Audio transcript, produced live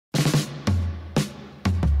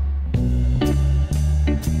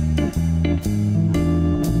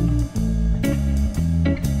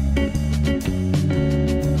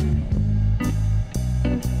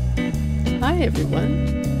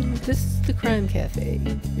everyone. This is the Crime Cafe,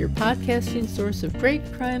 your podcasting source of great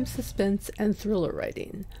crime, suspense, and thriller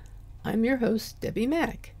writing. I'm your host, Debbi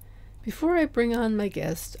Mack. Before I bring on my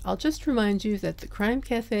guest, I'll just remind you that the Crime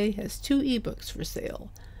Cafe has 2 ebooks for sale,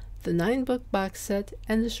 the 9-book box set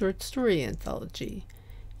and the short story anthology.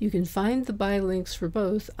 You can find the buy links for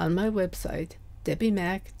both on my website,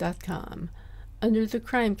 debbimack.com, under the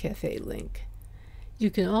Crime Cafe link. You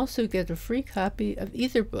can also get a free copy of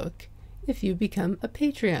either book if you become a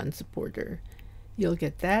Patreon supporter. You'll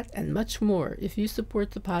get that and much more if you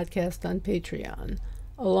support the podcast on Patreon,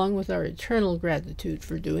 along with our eternal gratitude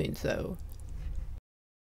for doing so.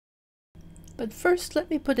 But first,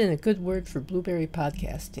 let me put in a good word for Blueberry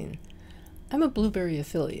Podcasting. I'm a Blueberry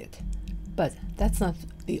affiliate, but that's not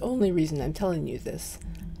the only reason I'm telling you this.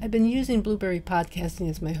 I've been using Blueberry Podcasting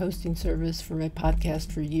as my hosting service for my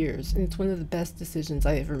podcast for years, and it's one of the best decisions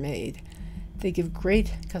I ever made. They give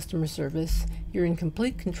great customer service. You're in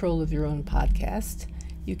complete control of your own podcast.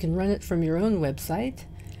 You can run it from your own website,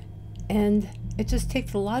 and it just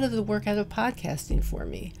takes a lot of the work out of podcasting for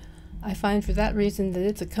me. I find for that reason that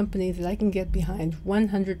it's a company that I can get behind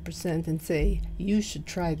 100% and say, you should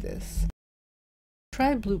try this.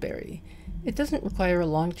 Try Blueberry. It doesn't require a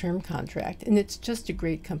long-term contract, and it's just a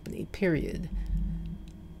great company, period.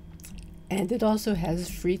 And it also has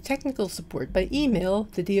free technical support by email,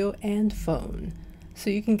 video, and phone. So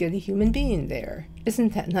you can get a human being there.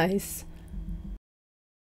 Isn't that nice?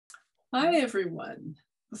 Hi, everyone.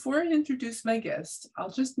 Before I introduce my guest, I'll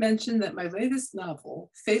just mention that my latest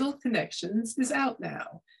novel, Fatal Connections, is out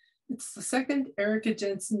now. It's the second Erica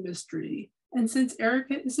Jensen mystery, and since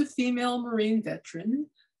Erica is a female Marine veteran,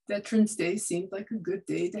 Veterans Day seemed like a good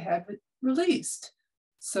day to have it released.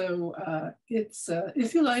 So it's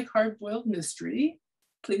if you like hard-boiled mystery,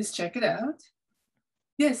 please check it out.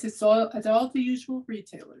 Yes, it's all at all the usual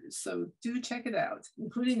retailers, so do check it out,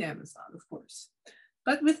 including Amazon, of course.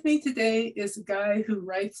 But with me today is a guy who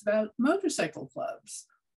writes about motorcycle clubs,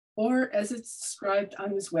 or as it's described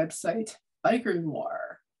on his website, biker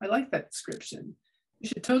noir. I like that description. You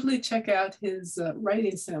should totally check out his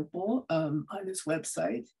writing sample on his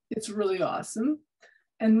website. It's really awesome.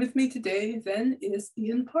 And with me today then is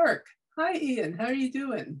Iain Parke. Hi, Iain. How are you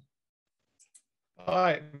doing?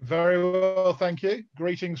 Hi, very well, thank you.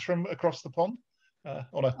 Greetings from across the pond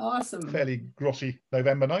on a awesome, fairly grotty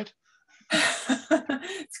November night.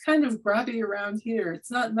 It's kind of grotty around here.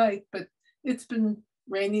 It's not night, but it's been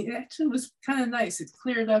rainy. It actually was kind of nice. It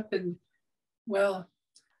cleared up and, well,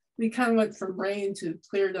 we kind of went from rain to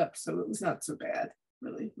cleared up, so it was not so bad,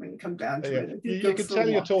 really, when you come down to it. You can tell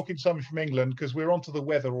you're talking to someone from England because we're onto the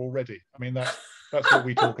weather already. I mean, that's what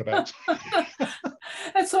we talk about.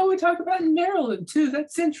 That's all we talk about in Maryland, too.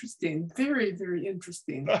 That's interesting. Very, very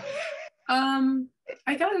interesting.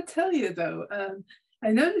 I got to tell you, though,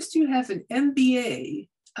 I noticed you have an MBA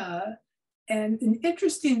and an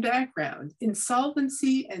interesting background in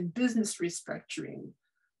solvency and business restructuring.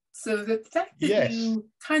 So the fact that you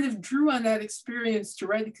kind of drew on that experience to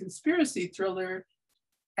write a conspiracy thriller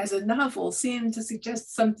as a novel seemed to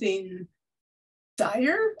suggest something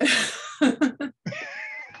dire. I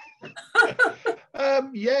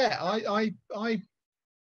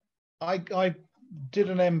did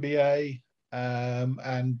an MBA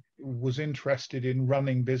and was interested in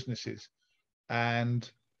running businesses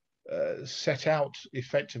and set out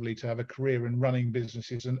effectively to have a career in running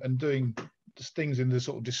businesses and doing things in the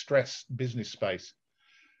sort of distressed business space.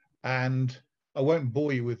 And I won't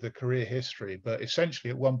bore you with the career history, but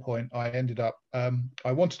essentially at one point I ended up,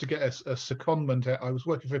 I wanted to get a secondment. I was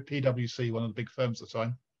working for PwC, one of the big firms at the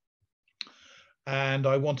time, and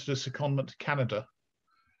I wanted a secondment to Canada.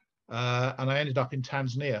 And I ended up in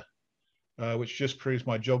Tanzania, which just proves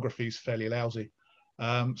my geography is fairly lousy.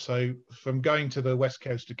 So from going to the west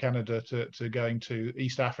coast of Canada to going to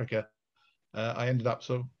East Africa, I ended up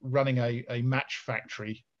sort of running a match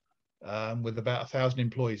factory with about 1,000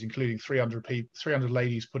 employees, including 300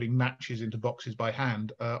 ladies putting matches into boxes by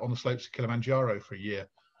hand on the slopes of Kilimanjaro for a year.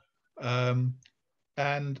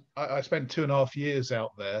 And I spent 2.5 years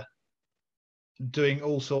out there doing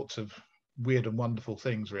all sorts of weird and wonderful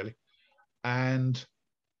things, really. And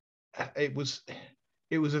it was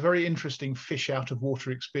a very interesting fish out of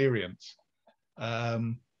water experience.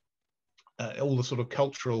 All the sort of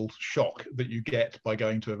cultural shock that you get by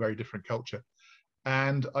going to a very different culture.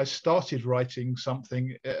 And I started writing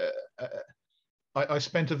something. I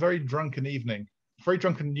spent a very drunken evening, very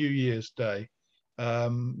drunken New Year's Day,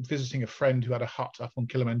 visiting a friend who had a hut up on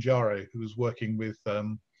Kilimanjaro who was working with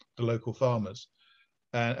the local farmers.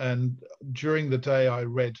 And during the day I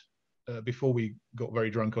read, before we got very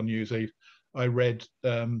drunk on New Year's Eve, I read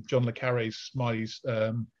John le Carre's Smiley's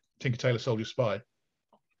Tinker Tailor Soldier Spy.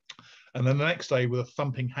 And then the next day, with a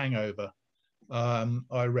thumping hangover,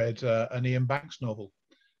 I read an Iain Banks novel.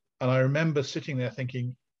 And I remember sitting there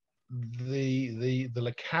thinking, the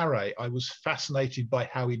le Carre, I was fascinated by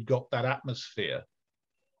how he'd got that atmosphere,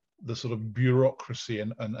 the sort of bureaucracy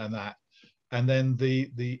and that. And then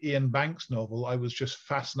the Iain Banks novel, I was just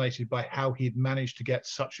fascinated by how he'd managed to get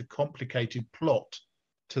such a complicated plot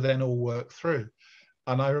to then all work through.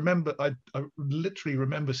 And I remember, I literally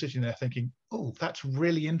remember sitting there thinking, oh, that's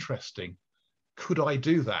really interesting. Could I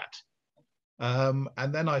do that?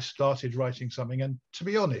 And then I started writing something. And to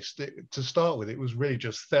be honest, to start with, it was really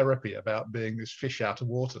just therapy about being this fish out of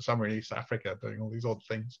water somewhere in East Africa, doing all these odd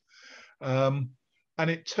things. And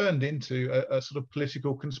it turned into a sort of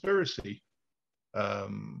political conspiracy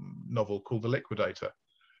novel called The Liquidator.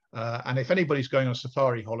 And if anybody's going on a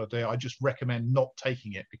safari holiday, I just recommend not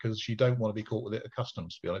taking it, because you don't want to be caught with it at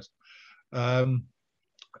customs, to be honest.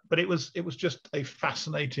 But it was just a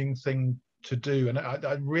fascinating thing to do, and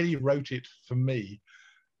I really wrote it for me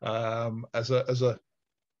as a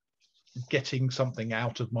getting something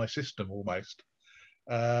out of my system almost.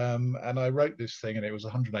 And I wrote this thing, and it was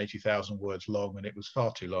 180,000 words long, and it was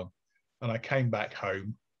far too long. And I came back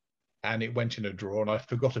home, and it went in a drawer, and I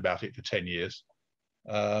forgot about it for 10 years.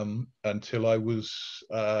 Until I was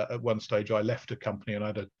at one stage, I left a company, and I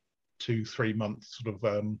had a 2-3 month sort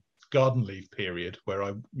of garden leave period where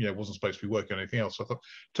I wasn't supposed to be working on anything else. So I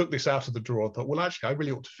took this out of the drawer and thought, well, actually, I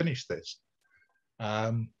really ought to finish this.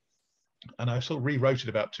 And I sort of rewrote it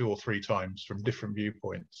about 2 or 3 times from different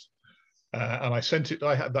viewpoints. And I sent it.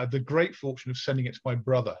 I had the great fortune of sending it to my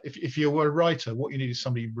brother. If you were a writer, what you need is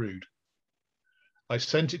somebody rude. I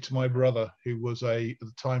sent it to my brother, who was at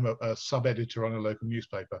the time a sub-editor on a local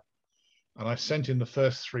newspaper. And I sent in the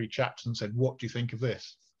first 3 chapters and said, what do you think of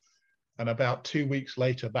this? And about 2 weeks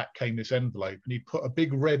later, back came this envelope, and he put a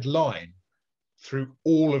big red line through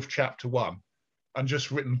all of chapter 1 and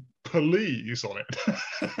just written "please" on it.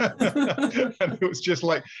 And it was just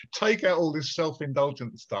like, take out all this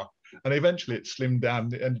self-indulgent stuff. And eventually it slimmed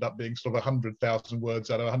down. It ended up being sort of 100,000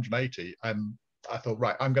 words out of 180. And I thought,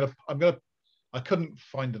 right, I couldn't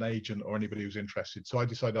find an agent or anybody who was interested. So I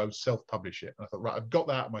decided I would self-publish it. And I thought, right, I've got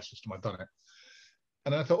that out of my system. I've done it.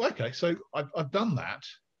 And then I thought, okay, so I've done that.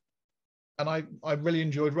 And I really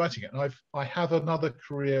enjoyed writing it. And I have another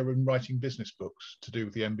career in writing business books to do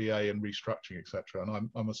with the MBA and restructuring, etc. And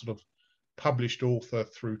I'm a sort of published author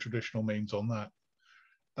through traditional means on that.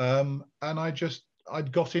 And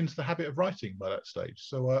I'd got into the habit of writing by that stage.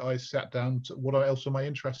 So I sat down to what else am I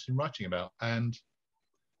interested in writing about? And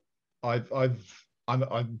I'm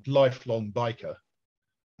a lifelong biker,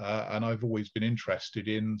 and I've always been interested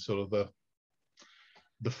in sort of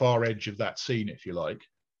the far edge of that scene, if you like.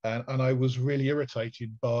 And I was really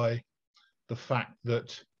irritated by the fact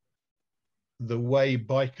that the way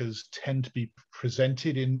bikers tend to be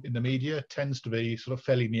presented in the media tends to be sort of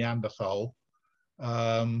fairly Neanderthal.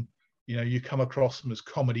 You come across them as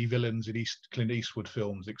comedy villains in Clint Eastwood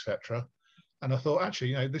films, etc. And I thought,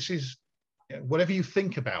 actually, this is, whatever you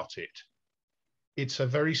think about it, it's a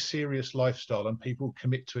very serious lifestyle, and people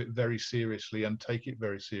commit to it very seriously and take it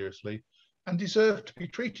very seriously and deserve to be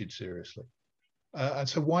treated seriously. And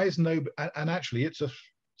so why is and actually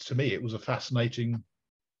to me, it was a fascinating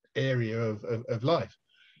area of life.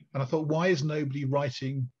 And I thought, why is nobody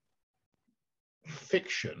writing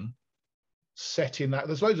fiction set in that?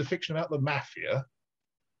 There's loads of fiction about the mafia,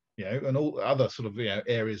 and all other sort of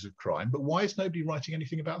areas of crime, but why is nobody writing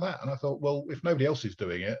anything about that? And I thought, well, if nobody else is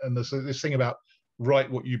doing it, and there's this thing about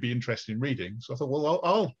write what you'd be interested in reading, so I thought,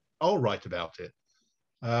 well, I'll write about it.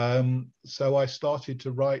 So I started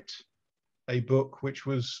to write a book which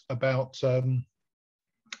was about a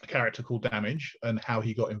character called Damage and how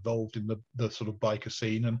he got involved in the sort of biker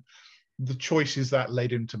scene and the choices that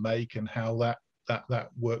led him to make and how that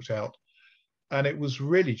worked out. And it was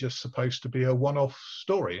really just supposed to be a one-off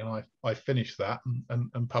story. And I finished that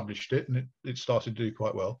and published it, and it started to do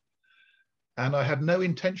quite well. And I had no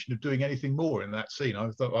intention of doing anything more in that scene. I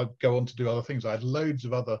thought I'd go on to do other things. I had loads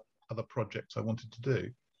of other projects I wanted to do.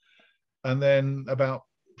 And then about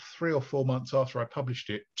 3 or 4 months after I published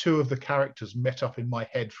it, 2 of the characters met up in my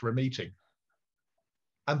head for a meeting.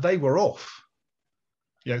 And they were off.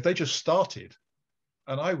 They just started.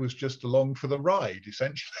 And I was just along for the ride,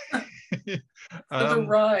 essentially. For the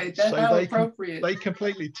ride, that's so how appropriate. They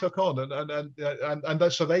completely took on,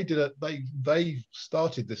 and so they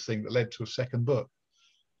started this thing that led to a second book.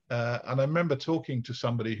 And I remember talking to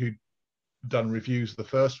somebody who'd done reviews of the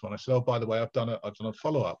first one. I said, "Oh, by the way, I've done a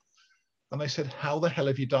follow-up," and they said, "How the hell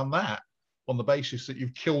have you done that?" on the basis that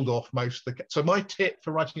you've killed off most of the. So my tip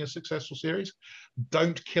for writing a successful series: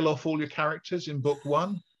 don't kill off all your characters in book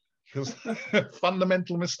one, because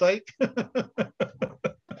fundamental mistake.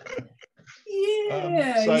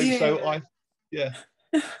 Yeah, So I, yeah.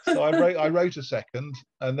 So I wrote a second,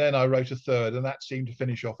 and then I wrote a third, and that seemed to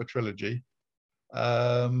finish off a trilogy.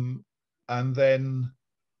 And then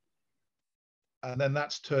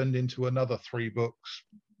that's turned into another 3 books,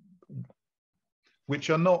 which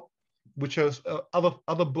are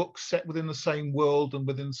other books set within the same world and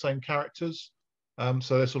within the same characters.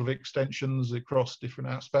 So they're sort of extensions across different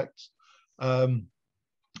aspects, and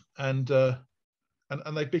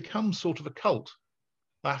they've become sort of a cult.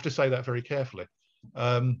 I have to say that very carefully,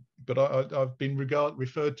 but I've been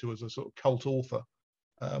referred to as a sort of cult author,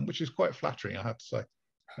 which is quite flattering, I have to say.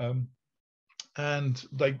 And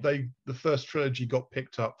the first trilogy got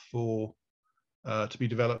picked up for to be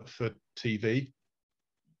developed for TV.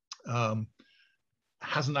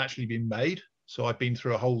 Hasn't actually been made, so I've been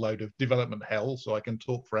through a whole load of development hell, so I can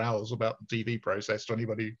talk for hours about the TV process to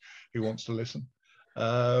anybody who wants to listen.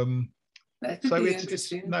 That could be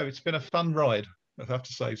interesting. It's been a fun ride, I have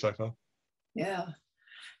to say, so far. Yeah.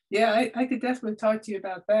 Yeah, I could definitely talk to you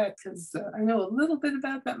about that, because I know a little bit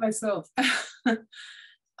about that myself.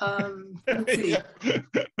 Let's see.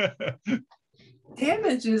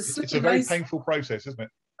 Damage is it's a very painful process, isn't it?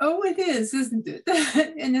 Oh, it is, isn't it?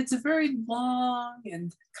 And it's a very long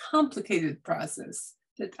and complicated process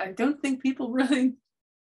that I don't think people really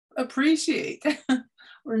appreciate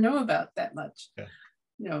or know about that much. Yeah.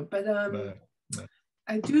 But no.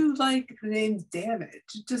 I do like the name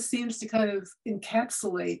Damage. It just seems to kind of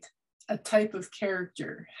encapsulate a type of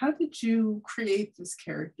character. How did you create this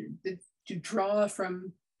character? Did you draw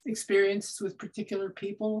from experiences with particular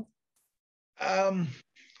people?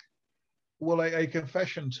 Well, a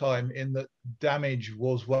confession time, in that Damage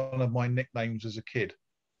was one of my nicknames as a kid.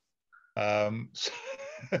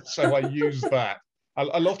 So I used that.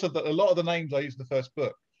 A lot of the names I used in the first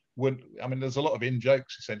book there's a lot of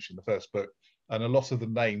in-jokes essentially in the first book, and a lot of the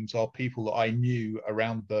names are people that I knew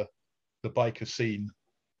around the biker scene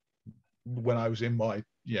when I was in my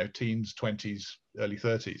teens, 20s, early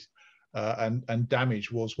 30s. And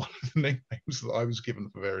Damage was one of the nicknames that I was given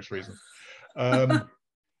for various reasons.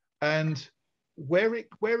 And where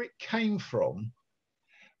it came from,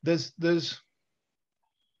 I've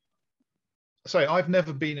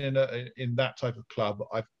never been in that type of club.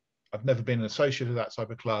 I've never been an associate of that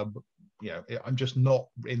type of club. I'm just not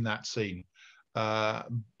in that scene.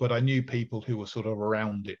 But I knew people who were sort of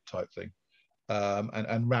around it type thing,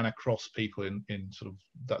 and ran across people in sort of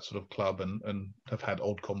that sort of club, and have had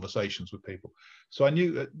odd conversations with people. So I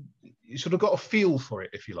knew you sort of got a feel for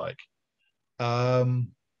it, if you like.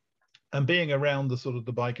 And being around the sort of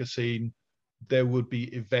the biker scene, there would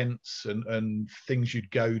be events and things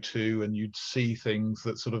you'd go to, and you'd see things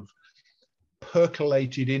that sort of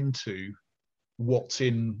percolated into what's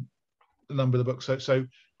in a number of the books. So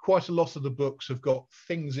quite a lot of the books have got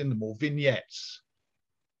things in them, or vignettes,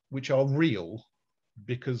 which are real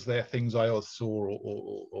because they're things I saw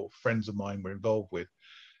or friends of mine were involved with,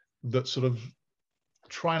 that sort of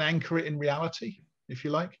try and anchor it in reality, if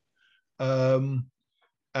you like.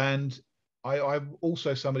 And I'm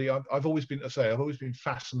also somebody, I've always been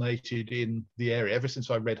fascinated in the area ever since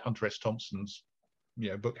I read Hunter S. Thompson's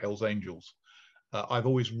book Hell's Angels. I've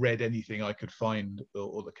always read anything I could find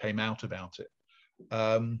or that came out about it.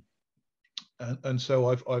 And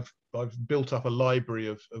so I've built up a library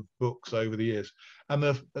of books over the years.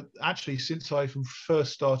 And actually, since I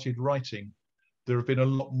first started writing, there have been a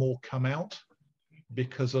lot more come out,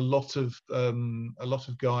 because a lot of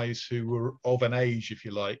guys who were of an age, if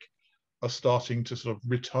you like, are starting to sort of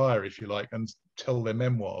retire, if you like, and tell their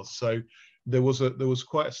memoirs. So there was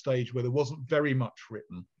quite a stage where there wasn't very much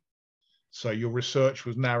written. So your research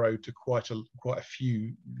was narrowed to quite a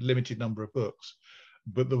few limited number of books.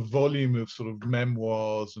 But the volume of sort of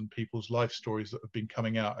memoirs and people's life stories that have been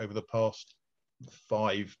coming out over the past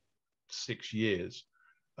 5-6 years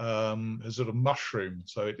has sort of mushroomed.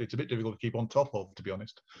 So it's a bit difficult to keep on top of, to be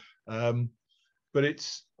honest. But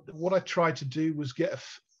it's what I tried to do was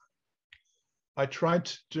I tried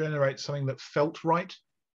to generate something that felt right,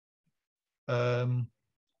 that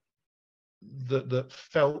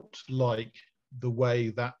felt like the way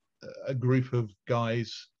that a group of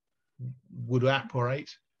guys would operate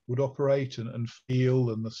and feel,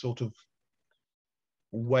 and the sort of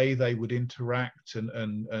way they would interact,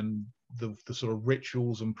 and the sort of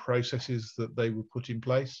rituals and processes that they would put in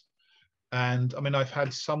place. And I mean, I've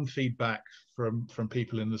had some feedback from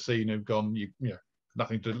people in the scene who've gone,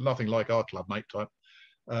 nothing like our club, mate, type.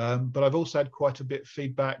 But I've also had quite a bit of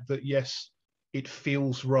feedback that yes, it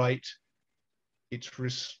feels right. It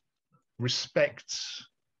respects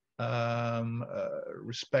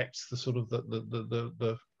respects the sort of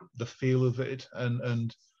the feel of it,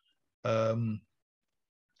 and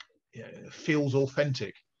yeah, it feels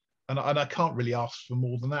authentic. And I can't really ask for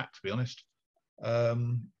more than that, to be honest.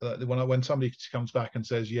 When somebody comes back and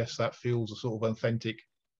says yes, that feels a sort of authentic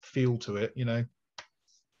feel to it, you know,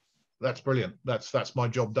 that's brilliant. That's my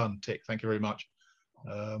job done. Tick. Thank you very much.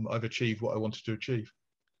 I've achieved what I wanted to achieve.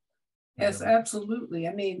 Yes, absolutely.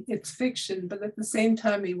 I mean, it's fiction, but at the same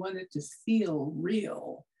time, we want it to feel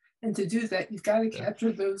real. And to do that, you've got to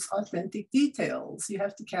capture those authentic details. You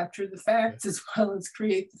have to capture the facts as well as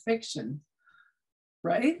create the fiction,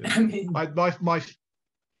 right? Yeah. I mean, I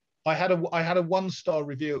had a 1-star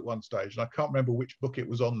review at one stage, and I can't remember which book it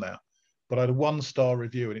was on now, but I had a 1-star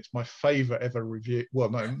review, and it's my favorite ever review. Well,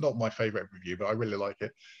 no, not my favorite ever review, but I really like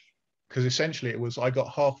it because essentially it was I got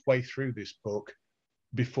halfway through this book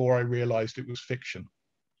before I realized it was fiction.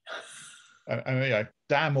 And you know,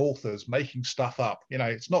 damn authors making stuff up. You know,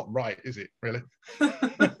 it's not right, is it, really? And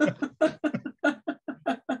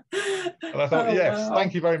I thought, yes, wow.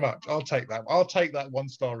 Thank you very much. I'll take that. I'll take that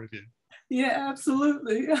 1-star review. Yeah,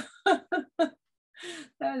 absolutely.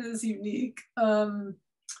 That is unique.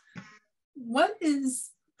 What is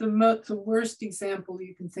the worst example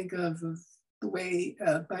you can think of the way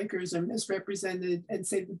bikers are misrepresented, and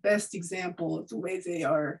say the best example of the way they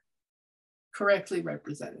are correctly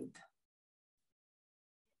represented?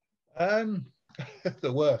 The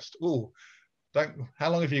worst. Oh,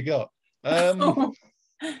 how long have you got?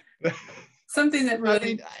 Something that really. I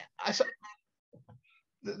mean,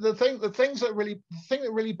 the thing that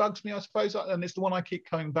really bugs me, I suppose, and it's the one I keep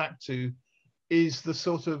coming back to, is the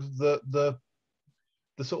sort of the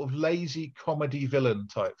sort of lazy comedy villain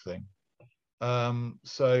type thing.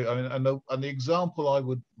 So I mean, and the example I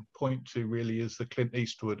would point to really is the Clint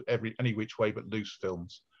Eastwood Any Which Way But Loose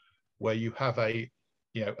films, where you have a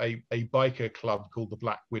biker club called the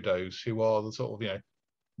Black Widows, who are the sort of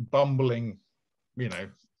bumbling,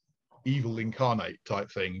 evil incarnate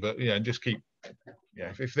type thing, but just keep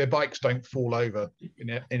if their bikes don't fall over in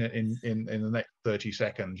the next 30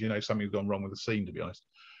 seconds, something's gone wrong with the scene, to be honest.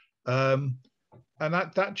 And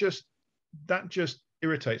that just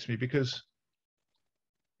irritates me, because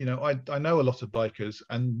I know a lot of bikers,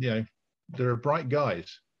 and they're bright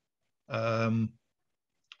guys, and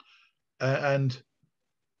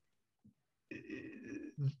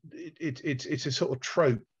it's a sort of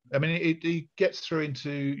trope. I mean, it gets through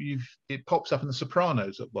into it pops up in The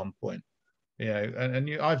Sopranos at one point, and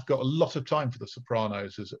I've got a lot of time for The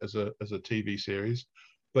Sopranos as a TV series,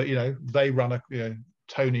 but they run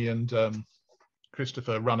Tony and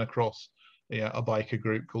Christopher run across a biker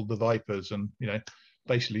group called the Vipers, and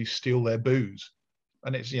basically steal their booze,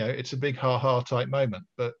 and it's a big ha-ha type moment,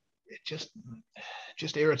 but it just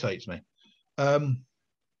irritates me.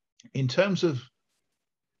 In terms of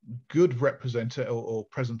good or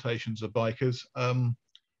presentations of bikers,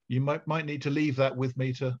 you might need to leave that with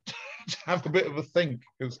me to have a bit of a think,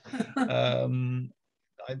 because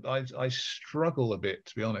I struggle a bit,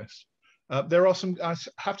 to be honest. There are some, I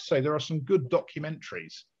have to say, there are some good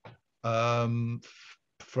documentaries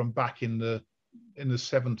from back in the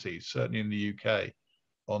 70s, certainly in the UK,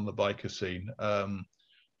 on the biker scene,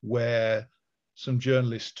 where some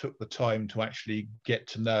journalists took the time to actually get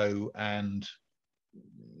to know and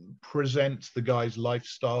present the guy's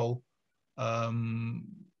lifestyle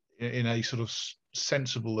in a sort of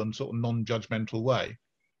sensible and sort of non-judgmental way.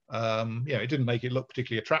 It didn't make it look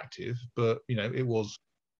particularly attractive, but it was,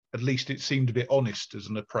 at least it seemed a bit honest as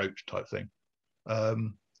an approach type thing. I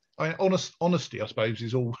mean, honesty, I suppose,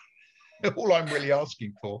 is all I'm really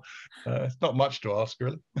asking for. It's not much to ask,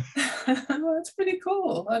 really. Well, that's pretty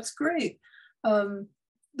cool. That's great.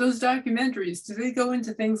 Those documentaries, do they go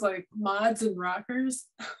into things like mods and rockers?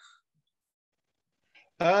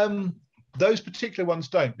 Those particular ones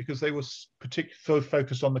don't, because they were particularly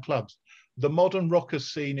focused on the clubs. The modern rocker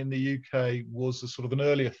scene in the UK was a sort of an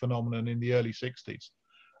earlier phenomenon in the early 60s.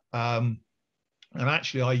 And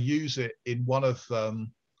actually, I use it in one of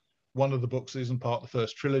the books that isn't part of the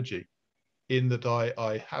first trilogy, in that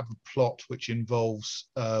I have a plot which involves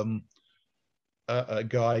a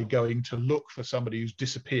guy going to look for somebody who's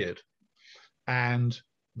disappeared, and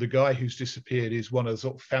the guy who's disappeared is one of the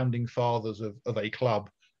sort of founding fathers of a club,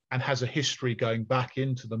 and has a history going back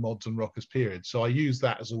into the mods and rockers period. So I use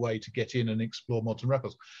that as a way to get in and explore mods and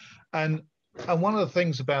rockers. And one of the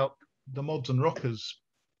things about the mods and rockers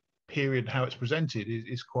period, how it's presented,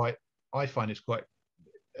 is quite, I find it's quite,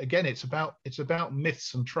 again, it's about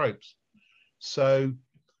myths and tropes. So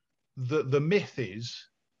the myth is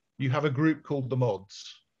you have a group called the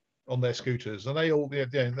Mods on their scooters, and they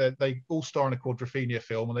all star in a Quadrophenia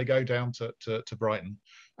film, and they go down to Brighton,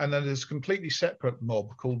 and then there's a completely separate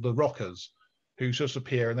mob called the Rockers, who just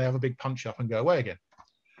appear and they have a big punch up and go away again.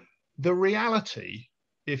 The reality,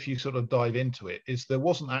 if you sort of dive into it, is there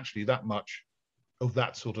wasn't actually that much of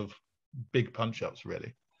that sort of big punch ups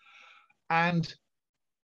really. And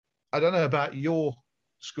I don't know about your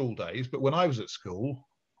school days, but when I was at school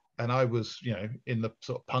and I was, in the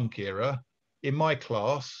sort of punk era, in my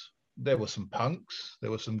class, there were some punks,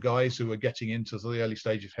 there were some guys who were getting into the early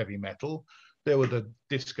stage of heavy metal, there were the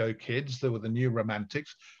disco kids, there were the new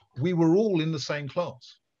romantics. We were all in the same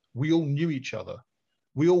class. We all knew each other.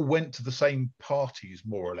 We all went to the same parties,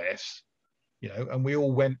 more or less, and we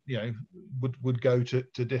all went, would go to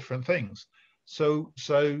different things. So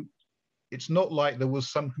it's not like there was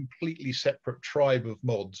some completely separate tribe of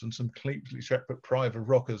mods and some completely separate tribe of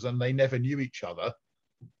rockers, and they never knew each other.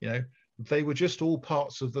 They were just all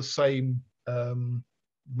parts of the same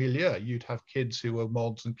milieu. You'd have kids who were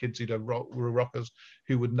mods and kids who were rockers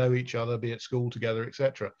who would know each other, be at school together,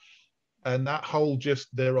 etc. And that whole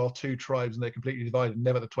there are two tribes and they're completely divided,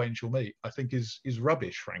 never the twain shall meet, I think is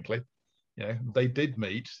rubbish, frankly. They did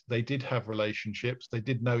meet, they did have relationships, they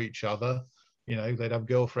did know each other. They'd have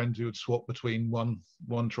girlfriends who would swap between one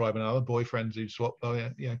tribe and another, boyfriends who'd swap.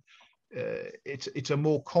 It's a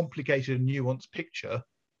more complicated and nuanced picture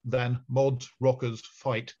than mods, rockers,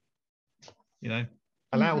 fight,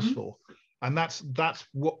 allows for. And that's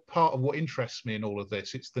what part of what interests me in all of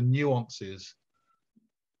this. It's the nuances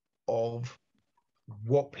of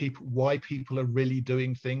why people are really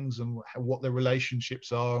doing things, and what their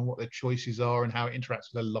relationships are, and what their choices are, and how it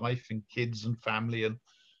interacts with their life and kids and family. And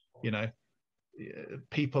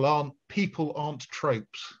people aren't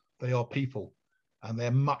tropes, they are people, and they're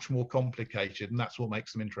much more complicated, and that's what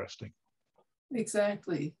makes them interesting.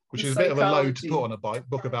 Exactly. Which is a bit of a load to put on a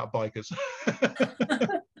book about bikers.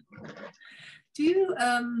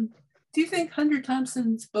 Do you think Hunter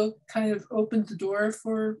Thompson's book kind of opened the door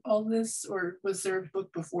for all this, or was there a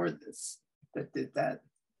book before this that did that?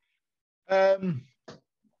 I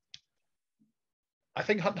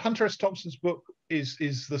think Hunter S. Thompson's book is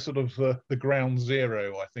the sort of the ground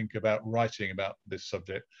zero, I think, about writing about this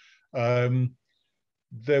subject.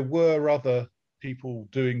 There were other people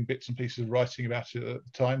doing bits and pieces of writing about it at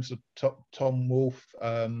the time. So Tom Wolfe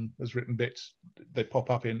has written bits. They pop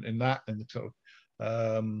up in that, and sort of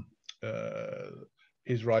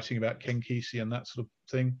his writing about Ken Kesey and that sort of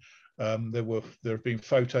thing. There have been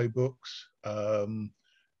photo books and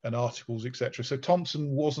articles, etc. So Thompson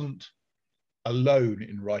wasn't alone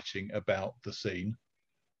in writing about the scene,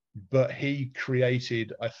 but he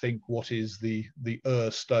created, I think, what is the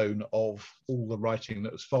stone of all the writing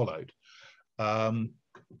that has followed. But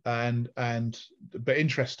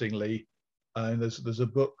interestingly, there's a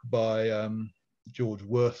book by George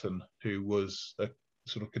Worthen, who was a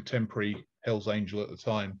sort of contemporary Hell's Angel at the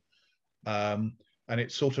time, and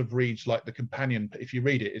it sort of reads like the companion. If you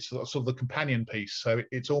read it, it's sort of the companion piece. So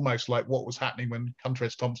it's almost like what was happening when Hunter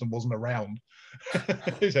S. Thompson wasn't around.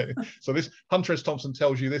 So this Hunter S. Thompson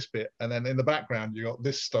tells you this bit, and then in the background you got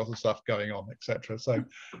this stuff going on, etc.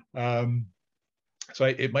 So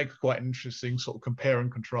it makes quite an interesting sort of compare and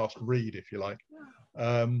contrast read, if you like.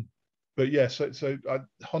 But yeah, so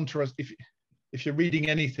Hunter, if you're reading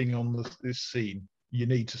anything on this scene, you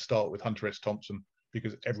need to start with Hunter S. Thompson,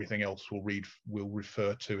 because everything else will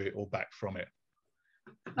refer to it or back from it.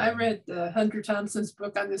 I read Hunter Thompson's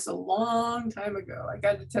book on this a long time ago, I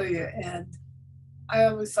got to tell you, and I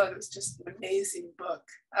always thought it was just an amazing book.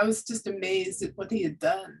 I was just amazed at what he had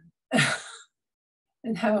done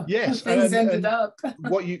and how things ended up.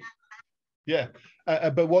 But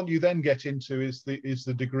what you then get into is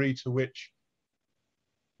the degree to which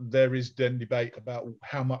there is then debate about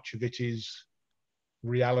how much of it is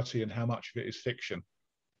reality and how much of it is fiction.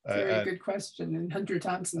 Very good question in Hunter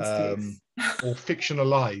Thompson's case. Or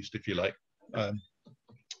fictionalized, if you like. An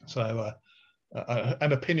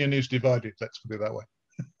opinion is divided, let's put it that way.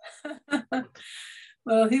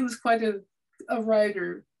 Well, he was quite a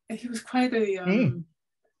writer. He was quite a, I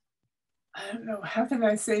don't know, how can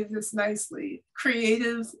I say this nicely?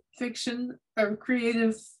 Creative fiction or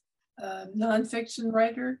creative nonfiction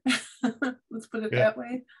writer. Let's put it that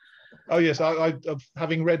way. Oh yes, I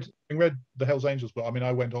having read the Hell's Angels book, I mean,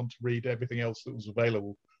 I went on to read everything else that was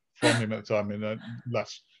available from him at the time, in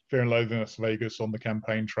Last Fear and Loathing in Las Vegas, On the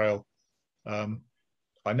Campaign Trail. I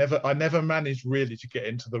never managed really to get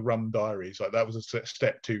into the Rum Diaries. Like, that was a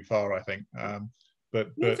step too far, I think.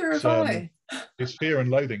 But his Fear and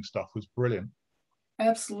Loathing stuff was brilliant.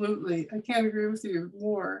 Absolutely, I can't agree with you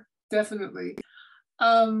more. definitely.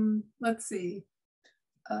 Let's see.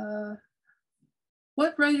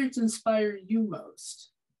 What writers inspire you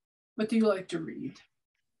most? What do you like to read?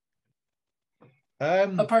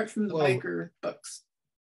 Apart from the biker books.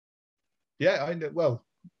 Yeah, I know. Well,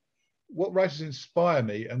 what writers inspire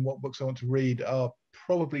me and what books I want to read are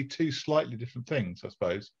probably two slightly different things, I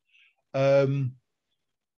suppose.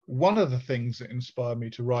 One of the things that inspired me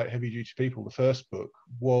to write Heavy Duty People, the first book,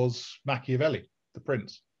 was Machiavelli, The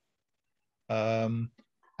Prince.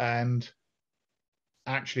 And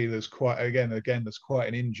actually, there's quite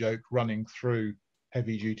an in-joke running through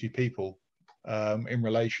Heavy Duty People in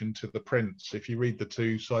relation to The Prince. If you read the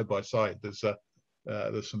two side by side, there's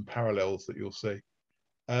some parallels that you'll see.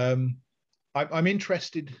 I'm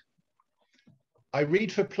interested. I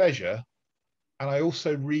read for pleasure, and I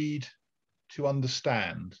also read to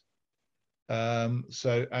understand. And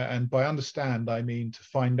by understand, I mean to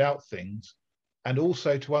find out things, and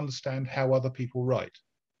also to understand how other people write.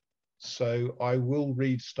 So I will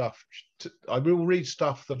read stuff. I will read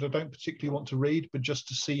stuff that I don't particularly want to read, but just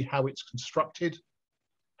to see how it's constructed,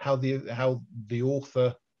 how the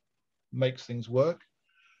author makes things work.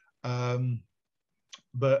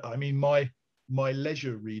 But I mean, my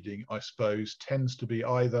leisure reading, I suppose, tends to be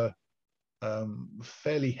either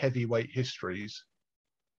fairly heavyweight histories,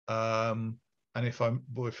 and if I'm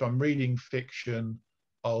reading fiction,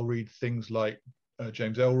 I'll read things like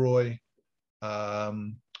James Ellroy.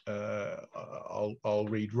 I'll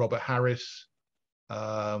read Robert Harris,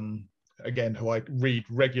 again, who I read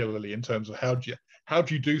regularly in terms of how do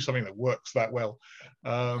you do something that works that well.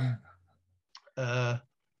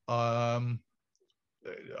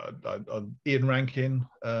 Ian Rankin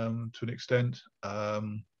to an extent.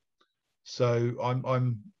 So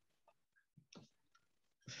I'm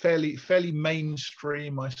fairly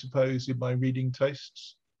mainstream, I suppose, in my reading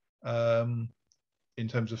tastes in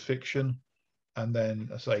terms of fiction, and then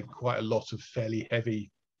I say quite a lot of fairly heavy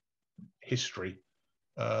history.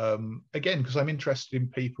 Again, because I'm interested in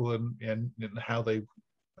people and how they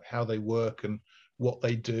work and what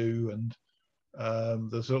they do, and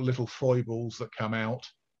there's little foibles that come out. ...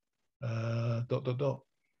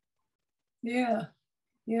 Yeah,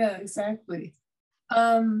 exactly.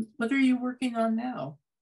 What are you working on now?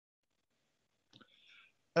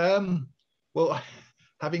 Well,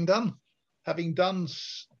 having done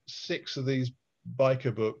 6 of these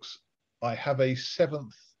biker books, I have a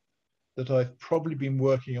 7th that I've probably been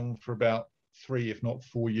working on for about 3, if not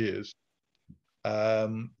 4 years,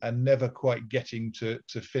 and never quite getting to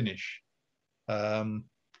finish. And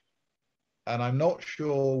I'm not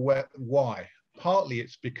sure why. Partly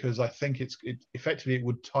it's because I think it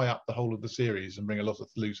would tie up the whole of the series and bring a lot of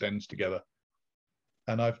loose ends together.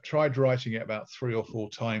 And I've tried writing it about 3 or 4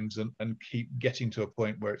 times and keep getting to a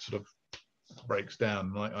point where it sort of breaks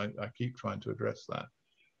down. And I keep trying to address that.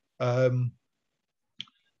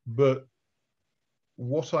 But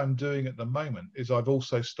what I'm doing at the moment is I've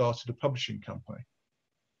also started a publishing company.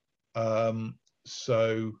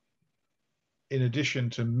 So in addition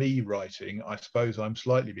to me writing, I suppose I'm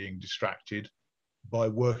slightly being distracted by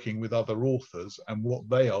working with other authors and what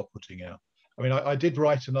they are putting out. I mean, I did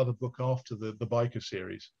write another book after the biker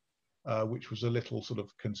series, which was a little sort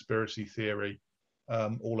of conspiracy theory,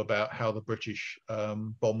 all about how the British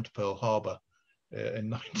bombed Pearl Harbor in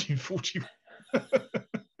 1941,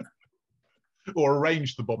 or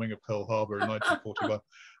arranged the bombing of Pearl Harbor in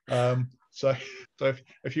 1941. So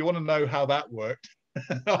if you want to know how that worked,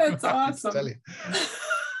 that's awesome. Tell you.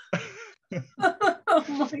 Oh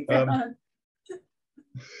my God.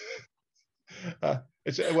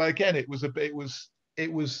 Well, again,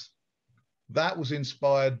 that was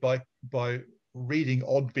inspired by reading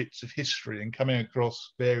odd bits of history and coming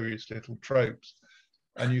across various little tropes,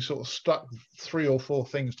 and you sort of stuck 3 or 4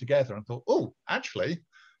 things together and thought, oh, actually,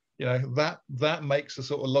 that makes a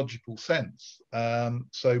sort of logical sense.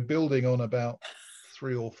 So building on about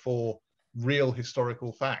 3 or 4 real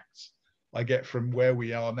historical facts, I get from where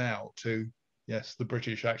we are now to, yes, the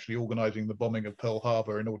British actually organizing the bombing of Pearl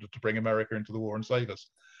Harbor in order to bring America into the war and save us,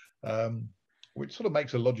 which sort of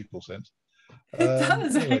makes a logical sense. It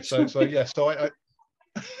does. Anyway, actually. so I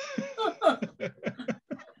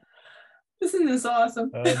Isn't this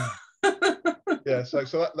awesome? Yeah, so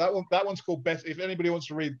that one's called Best. If anybody wants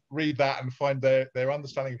to read that and find their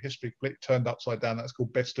understanding of history turned upside down, that's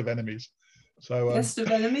called Best of Enemies. So Best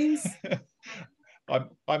of Enemies.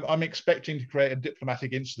 I'm expecting to create a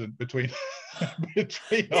diplomatic incident between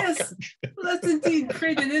yes, let's indeed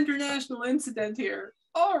create an international incident here.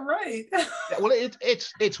 All right. Yeah, well,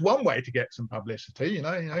 it's one way to get some publicity,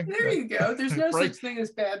 There you go. There's no such thing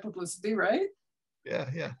as bad publicity, right?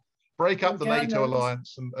 Yeah. break up the God NATO knows.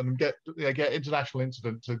 alliance and get international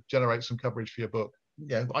incident to generate some coverage for your book.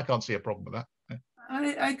 Yeah, I can't see a problem with that. Yeah.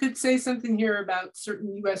 I could say something here about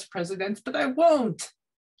certain US presidents, but I won't.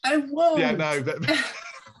 I won't. Yeah, no, but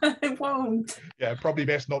I won't. Yeah, probably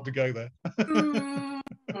best not to go there.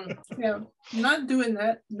 Yeah, not doing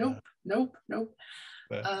that. Nope, nope, nope.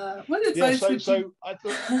 What Yeah, advice would so you... I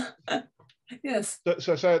thought Yes.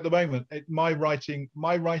 so at the moment, my writing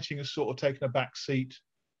has sort of taken a back seat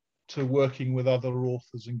to working with other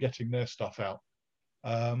authors and getting their stuff out.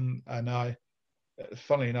 And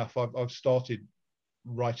funnily enough, I've started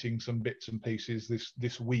writing some bits and pieces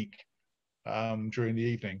this week during the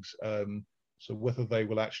evenings. So whether they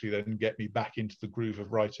will actually then get me back into the groove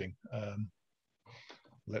of writing,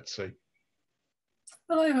 let's see.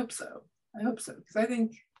 Well, I hope so. I hope so, because I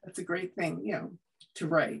think that's a great thing, to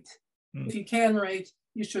write. If you can write,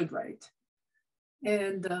 you should write.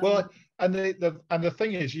 And well, and the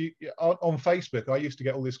thing is, you on Facebook, I used to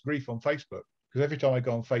get all this grief on Facebook because every time I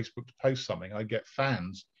go on Facebook to post something, I get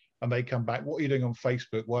fans, and they come back, "What are you doing on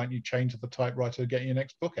Facebook? Why aren't you chained to the typewriter getting your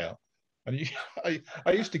next book out?" And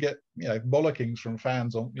I used to get bollockings from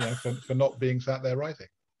fans on for not being sat there writing.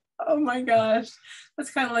 Oh my gosh,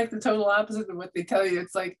 that's kind of like the total opposite of what they tell you.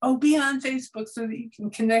 It's like, oh, be on Facebook so that you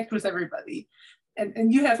can connect with everybody.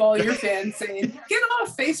 And you have all your fans saying, get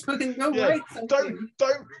off Facebook and go write something.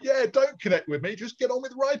 Don't connect with me. Just get on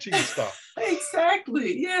with writing stuff.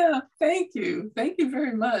 Exactly. Yeah. Thank you. Thank you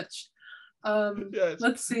very much.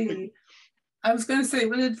 Let's see. I was going to say,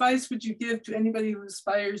 what advice would you give to anybody who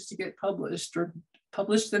aspires to get published or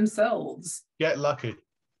publish themselves? Get lucky.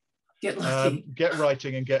 Get lucky. Get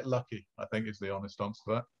writing and get lucky, I think, is the honest answer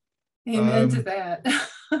to that. Amen to that.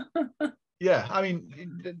 Yeah, I mean,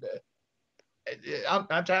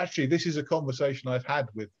 actually, this is a conversation I've had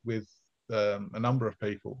with a number of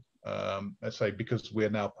people. Let's say, because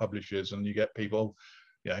we're now publishers, and you get people,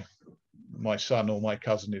 my son or my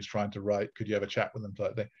cousin is trying to write. Could you have a chat with them?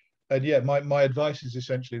 Type thing. And yeah, my advice is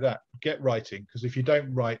essentially that: get writing, because if you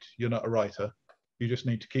don't write, you're not a writer. You just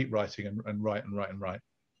need to keep writing and write and write and write.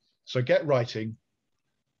 So get writing.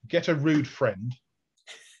 Get a rude friend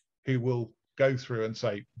who will go through and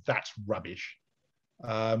say that's rubbish.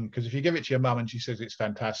 Because if you give it to your mum and she says it's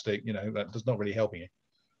fantastic, that does not really help you.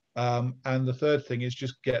 And the third thing is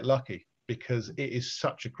just get lucky, because it is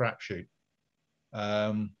such a crapshoot.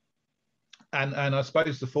 And I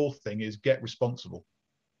suppose the fourth thing is get responsible.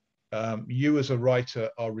 You as a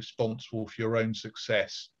writer are responsible for your own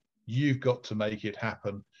success. You've got to make it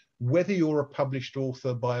happen, whether you're a published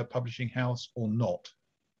author by a publishing house or not.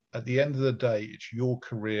 At the end of the day, it's your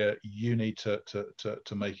career. You need to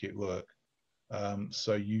make it work.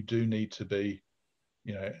 So you do need to be,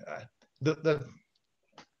 and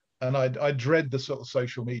I dread the sort of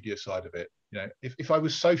social media side of it. If I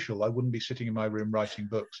was social, I wouldn't be sitting in my room writing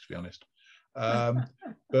books, to be honest.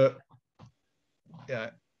 But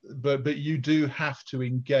you do have to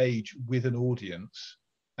engage with an audience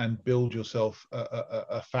and build yourself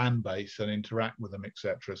a fan base and interact with them,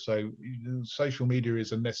 etc. So social media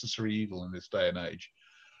is a necessary evil in this day and age.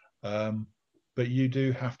 But you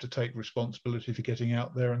do have to take responsibility for getting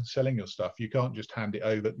out there and selling your stuff. You can't just hand it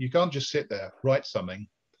over. You can't just sit there, write something,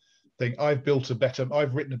 think I've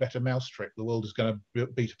written a better mousetrap. The world is going to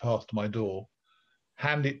beat a path to my door.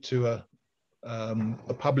 Hand it to a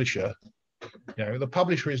publisher. The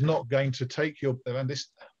publisher is not going to take your, and this,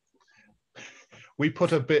 we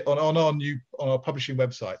put a bit on our publishing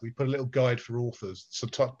website. We put a little guide for authors. It's a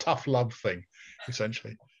tough love thing,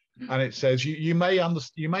 essentially, and it says you may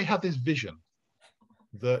have this vision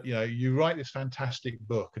that you write this fantastic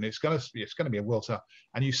book and it's going to be a world seller,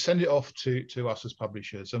 and you send it off to us as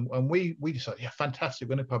publishers, and we decide, yeah, fantastic,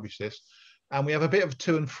 we're going to publish this, and we have a bit of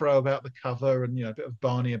to and fro about the cover and a bit of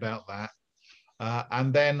Barney about that,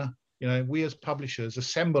 and then we as publishers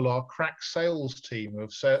assemble our crack sales team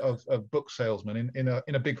of book salesmen in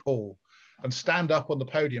a big hall and stand up on the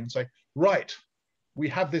podium and say, right, we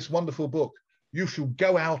have this wonderful book. You should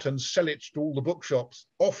go out and sell it to all the bookshops.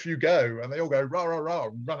 Off you go. And they all go, rah, rah, rah,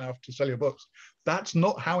 and run out to sell your books. That's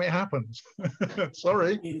not how it happens.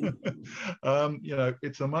 Sorry.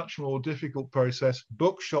 It's a much more difficult process.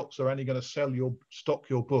 Bookshops are only going to stock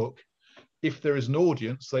your book if there is an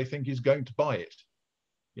audience they think is going to buy it.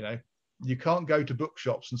 You can't go to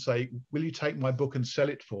bookshops and say, will you take my book and sell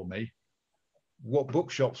it for me? What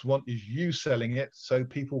bookshops want is you selling it so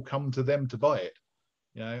people come to them to buy it.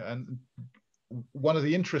 And one of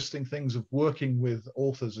the interesting things of working with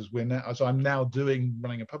authors as I'm now doing,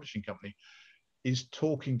 running a publishing company, is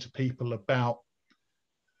talking to people about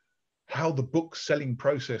how the book selling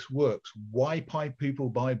process works, why people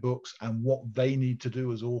buy books, and what they need to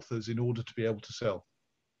do as authors in order to be able to sell.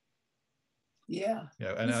 Yeah, You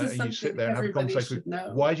know, this is and you sit something there and have a everybody conversation should with,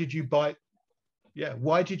 know. why did you buy? Yeah,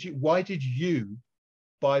 why did you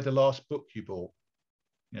buy the last book you bought?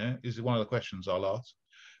 Yeah, is one of the questions I'll ask.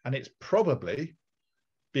 And it's probably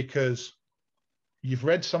because you've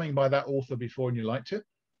read something by that author before and you liked it.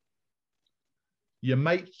 Your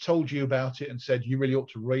mate told you about it and said you really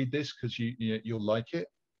ought to read this because you'll like it.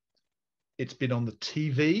 It's been on the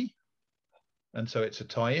TV, and so it's a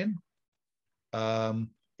tie-in.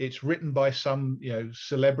 It's written by some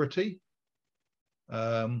celebrity.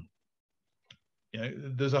 There's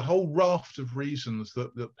a whole raft of reasons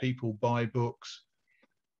that people buy books,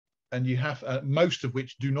 and you have most of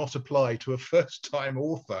which do not apply to a first-time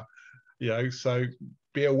author. So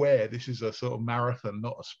be aware, this is a sort of marathon,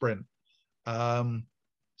 not a sprint.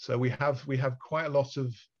 So we have quite a lot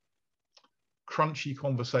of crunchy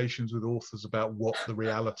conversations with authors about what the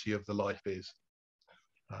reality of the life is.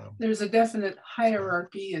 There's a definite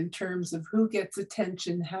hierarchy in terms of who gets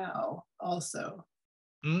attention how also.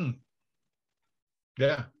 Yeah,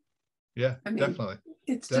 I mean, definitely.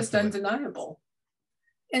 It's definitely. Just undeniable.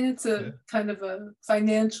 And it's a kind of a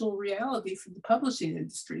financial reality for the publishing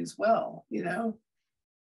industry as well,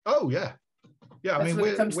 Oh, yeah. Yeah, I mean,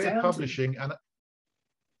 we're publishing to.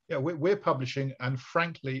 and we're publishing, and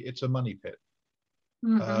frankly, it's a money pit.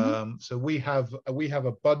 Mm-hmm. So we have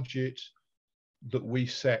a budget that we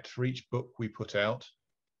set for each book we put out,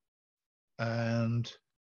 and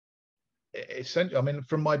essentially, I mean,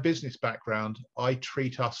 from my business background, I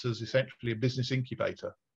treat us as essentially a business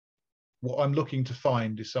incubator. What I'm looking to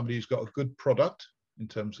find is somebody who's got a good product in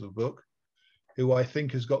terms of a book, who I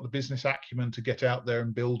think has got the business acumen to get out there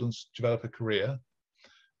and build and develop a career.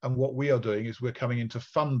 And what we are doing is we're coming in to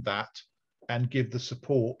fund that and give the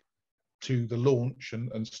support to the launch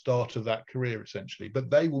and start of that career, essentially. But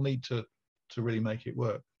they will need to really make it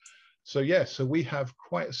work. So so we have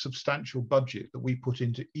quite a substantial budget that we put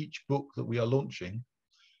into each book that we are launching,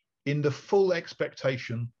 in the full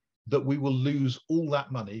expectation that we will lose all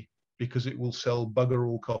that money because it will sell bugger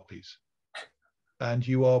all copies. And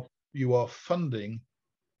you are funding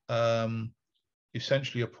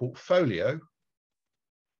essentially a portfolio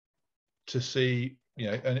to see,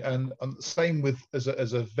 and the same with as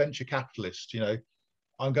a venture capitalist,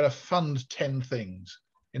 I'm going to fund 10 things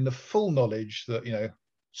in the full knowledge that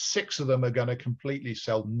 6 of them are going to completely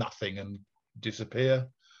sell nothing and disappear.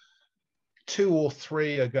 2 or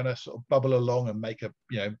 3 are going to sort of bubble along and make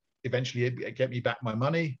eventually get me back my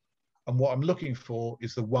money. And what I'm looking for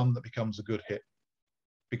is the one that becomes a good hit,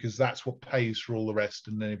 because that's what pays for all the rest,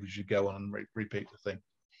 and then we should go on and repeat the thing.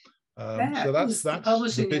 So that's the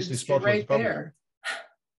publishing the business industry model right there.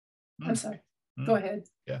 I'm sorry. Go ahead.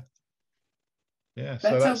 Yeah.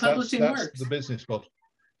 That's how publishing works. That's the business model.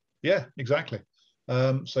 Yeah, exactly.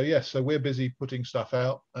 So we're busy putting stuff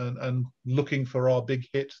out and looking for our big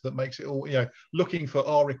hit that makes it all, looking for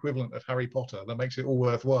our equivalent of Harry Potter that makes it all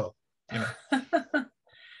worthwhile.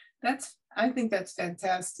 I think that's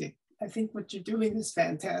fantastic. I think what you're doing is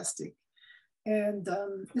fantastic. And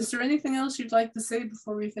is there anything else you'd like to say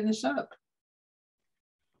before we finish up?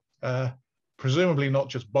 Presumably not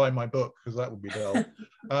just buy my book, because that would be dull.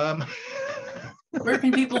 Where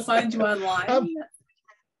can people find you online?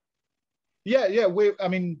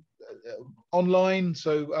 Online.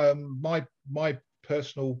 So my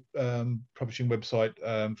personal publishing website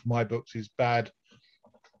for my books is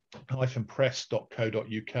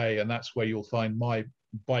bad-press.co.uk, and that's where you'll find my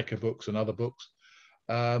biker books and other books.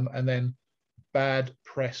 And then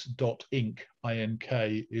badpress.inc,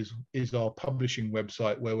 INK, is our publishing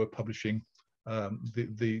website where we're publishing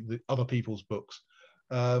the other people's books.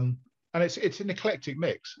 And it's an eclectic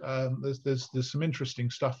mix. There's some interesting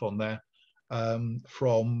stuff on there,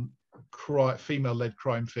 from female-led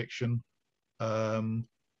crime fiction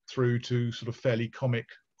through to sort of fairly comic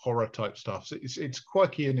horror type stuff. So it's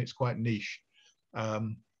quirky and it's quite niche,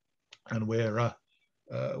 and we're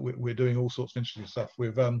doing all sorts of interesting stuff.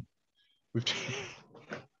 We've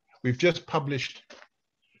just published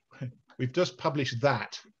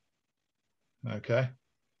that. Okay.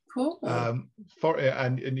 Cool.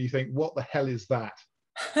 And you think, what the hell is that?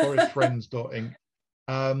 Forestfriends.inc.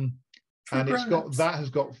 And it's got, that has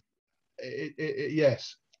got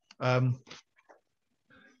yes.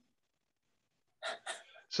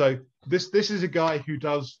 So this is a guy who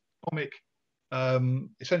does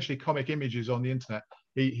essentially comic images on the internet.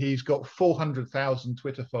 He's got 400,000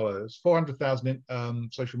 Twitter followers, 400,000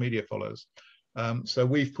 social media followers. So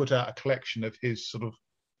we've put out a collection of his sort of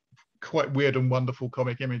quite weird and wonderful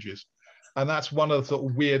comic images. And that's one of the sort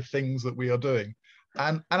of weird things that we are doing.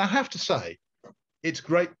 And I have to say, it's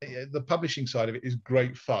great. The publishing side of it is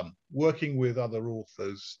great fun, working with other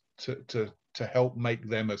authors to help make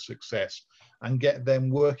them a success and get them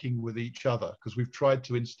working with each other, because we've tried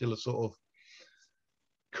to instill a sort of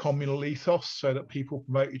communal ethos so that people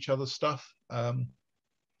promote each other's stuff. And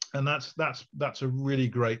that's a really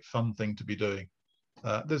great fun thing to be doing.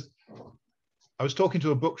 I was talking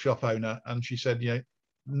to a bookshop owner, and she said, you know,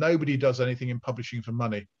 nobody does anything in publishing for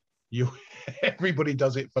money. Everybody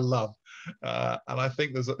does it for love. And I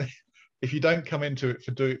think if you don't come into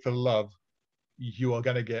it do it for love, you are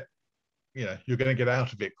going to get, you know, you're going to get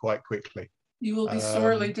out of it quite quickly. You will be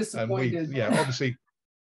sorely disappointed. And obviously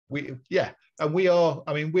and we are,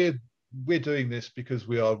 I mean, we're doing this because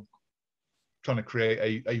we are trying to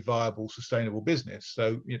create a viable, sustainable business.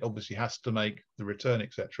 So it obviously has to make the return,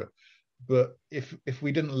 etc. But if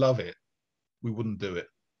we didn't love it, we wouldn't do it.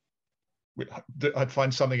 I'd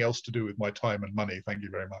find something else to do with my time and money. Thank you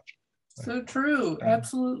very much. So true.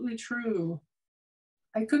 Absolutely true.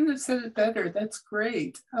 I couldn't have said it better. That's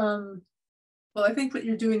great. Well, I think what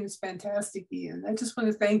you're doing is fantastic, Iain. I just want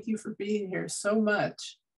to thank you for being here so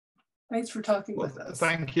much. Thanks for talking with us.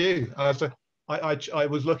 Thank you. I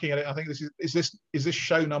was looking at it. I think this is this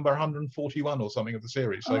show number 141 or something of the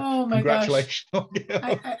series. So oh my congratulations.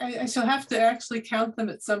 Gosh. I shall have to actually count them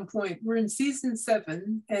at some point. We're in season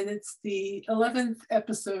 7, and it's the 11th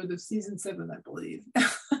episode of season 7, I believe.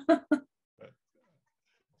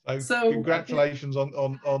 So congratulations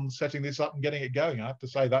on setting this up and getting it going. I have to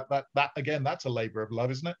say that again, that's a labor of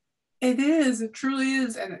love, isn't it? It is. It truly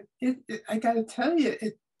is, and I got to tell you,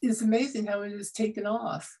 it is amazing how it has taken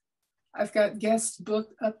off. I've got guests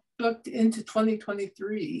booked into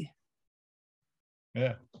 2023.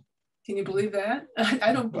 Yeah. Can you believe that?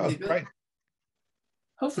 I don't believe it. Great.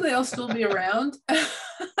 Hopefully I'll still be around.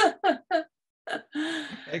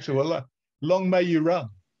 Excellent. Well, long may you run.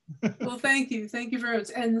 Well, thank you. Thank you very much.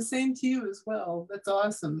 And the same to you as well. That's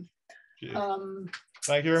awesome. Cheers.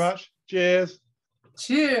 Thank you very much. Cheers.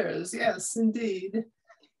 Cheers. Yes, indeed.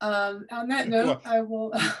 On that note, I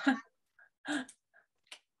will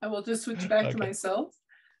just switch back to myself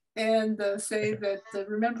and say that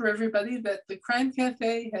remember, everybody, that the Crime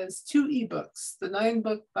Cafe has 2 ebooks, the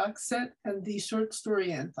 9-book box set and the short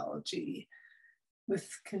story anthology, with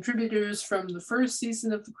contributors from the first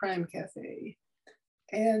season of the Crime Cafe.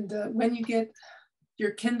 And when you get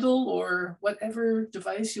your Kindle or whatever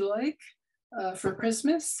device you like for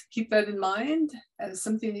Christmas, keep that in mind as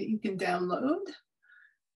something that you can download.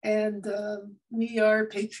 And we are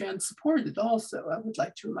Patreon supported also, I would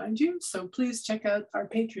like to remind you. So please check out our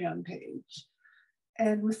Patreon page.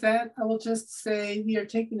 And with that, I will just say we are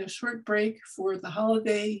taking a short break for the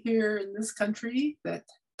holiday here in this country that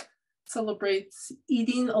celebrates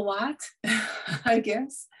eating a lot, I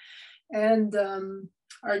guess. And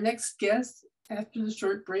our next guest after the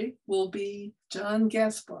short break will be John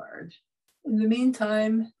Gaspard. In the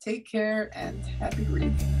meantime, take care and happy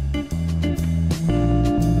reading.